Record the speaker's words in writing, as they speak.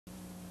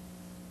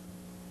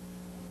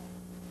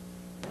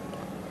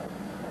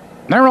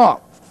They're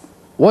off.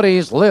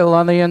 Woody's Lil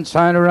on the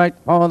inside right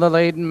for the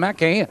lead,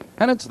 Mackey.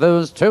 And it's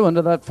those two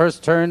into that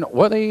first turn.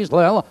 Woody's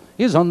Lil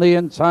is on the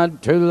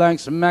inside, 2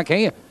 lengths,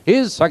 Mackey.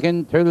 His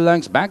second, 2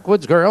 lengths,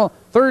 Backwoods Girl.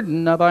 Third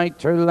and by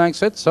 2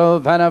 lengths, it's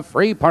Savannah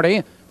Free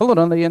Party. Followed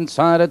on the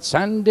inside, it's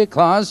Sandy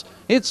Claus.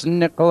 It's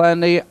Nickel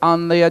Andy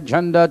on the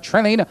agenda,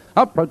 trailing,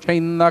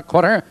 approaching the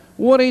quarter.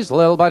 Woody's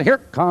Lil, but here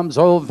comes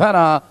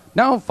Ovana.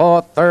 Now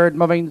for third,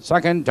 moving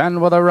second,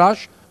 and with a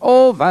rush.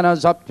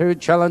 Ovana's up to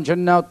challenge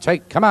and now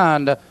take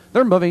command.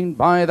 They're moving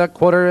by the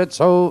quarter. It's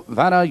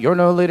Ovana, your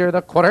new leader,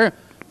 the quarter.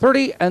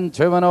 30 and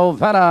 2, and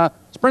Ovana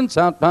sprints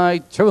out by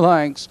 2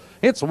 lengths.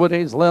 It's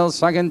Woody's Lil,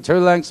 second, 2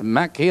 lengths.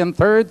 Mackey in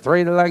third,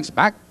 3 lengths.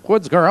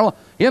 Backwoods Girl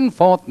in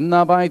fourth,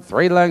 now by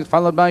 3 lengths,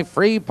 followed by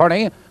Free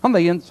Party. On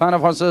the inside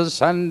of horses,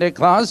 Sandy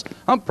Claus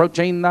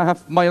approaching the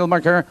half-mile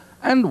marker.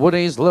 And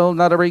Woody's Lil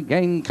now to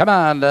regain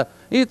command.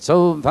 It's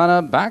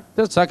Ovana back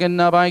to second,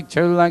 now by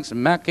 2 lengths.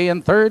 Mackey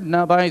in third,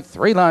 now by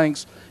 3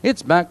 lengths.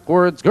 It's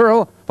Backwoods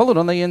Girl, followed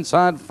on the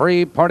inside,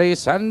 Free Party,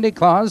 Sandy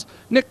Claus,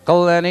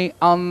 Nickel Annie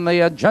on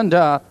the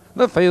agenda.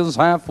 The field's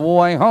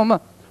halfway home.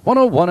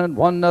 101 and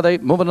 1, now they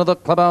move into the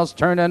clubhouse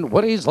turn, and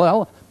Woody's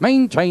Lil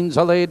maintains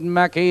a lead.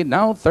 Mackey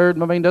now third,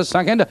 moving to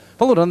second.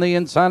 Followed on the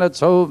inside, it's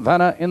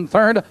Ovana in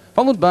third,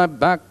 followed by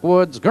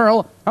Backwoods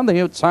Girl. On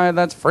the outside,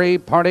 that's Free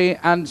Party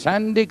and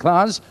Sandy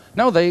Claus.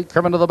 Now they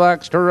curve into the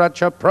back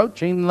stretch,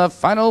 approaching the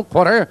final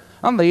quarter.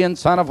 On the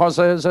inside of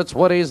horses, it's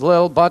Woody's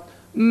Lil, but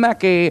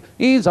Mackey,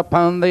 he's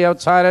upon the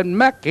outside, and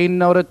Mackey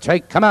know to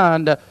take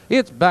command.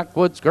 It's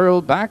Backwoods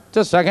Girl back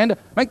to second.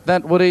 Make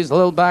that Woody's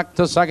Lil back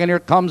to second. Here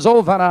comes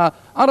Ovana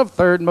out of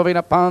third, moving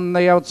upon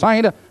the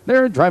outside.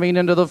 They're driving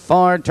into the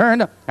far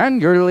turn,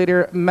 and your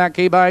leader,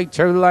 Mackey, by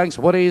 2 lengths.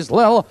 Woody's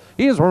Lil,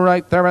 he's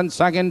right there in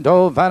second.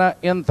 Ovana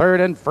in third,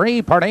 and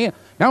Free Party.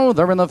 Now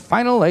they're in the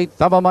final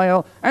 1/8 of a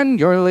mile, and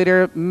your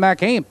leader,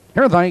 Mackey.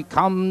 Here they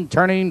come,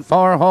 turning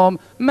for home.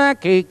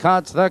 Mackey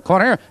cuts the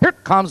corner. Here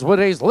comes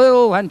Woody's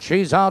Lil, and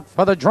she's out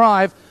for the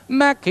drive.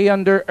 Mackey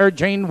under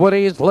urging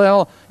Woody's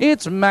Lil.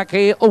 It's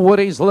Mackey.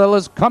 Woody's Lil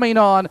is coming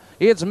on.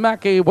 It's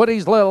Mackey,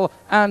 Woody's Lil,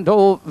 and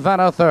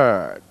Ovana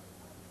third.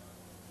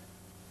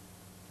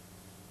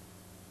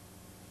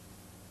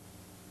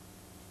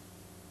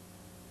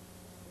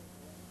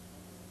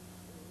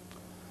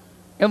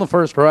 In the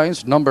first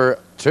race, number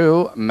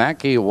 2,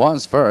 Mackey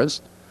was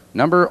first.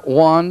 Number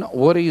 1,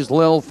 Woody's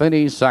Lil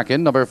finished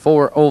second. Number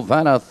 4,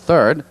 Ovana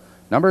third.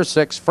 Number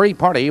 6, Free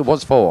Party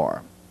was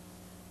 4.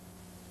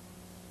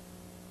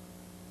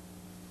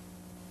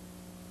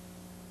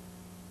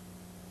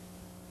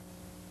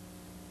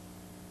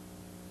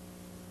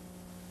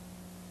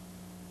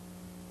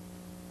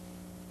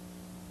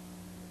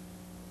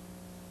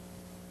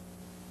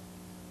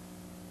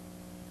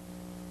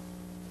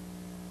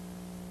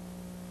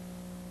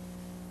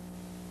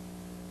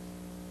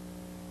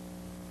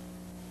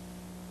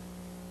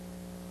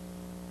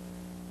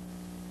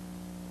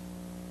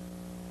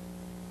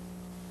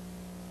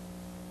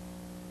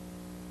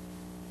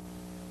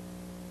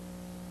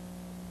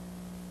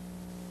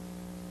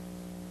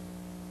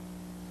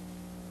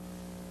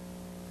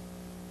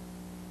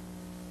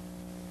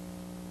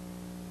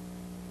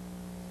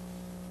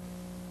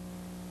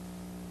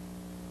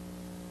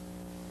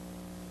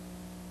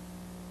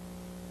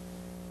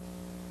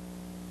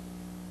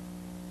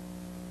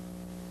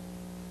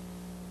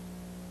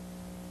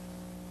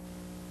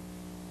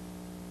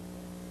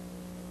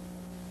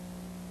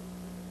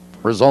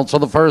 Results of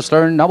the first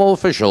are no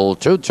official,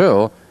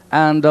 2-2,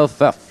 and a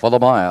fifth for the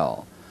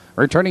mile.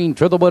 Returning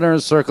to the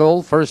winner's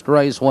circle, first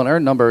race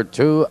winner, number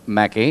 2,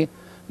 Mackey.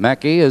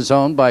 Mackey is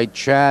owned by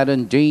Chad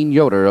and Dean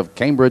Yoder of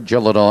Cambridge,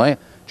 Illinois,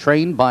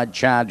 trained by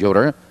Chad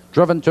Yoder,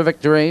 driven to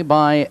victory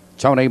by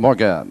Tony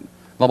Morgan.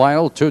 The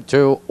mile,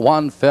 2-2,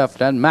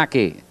 1/5, and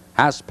Mackey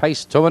has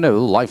paced to a new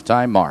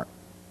lifetime mark.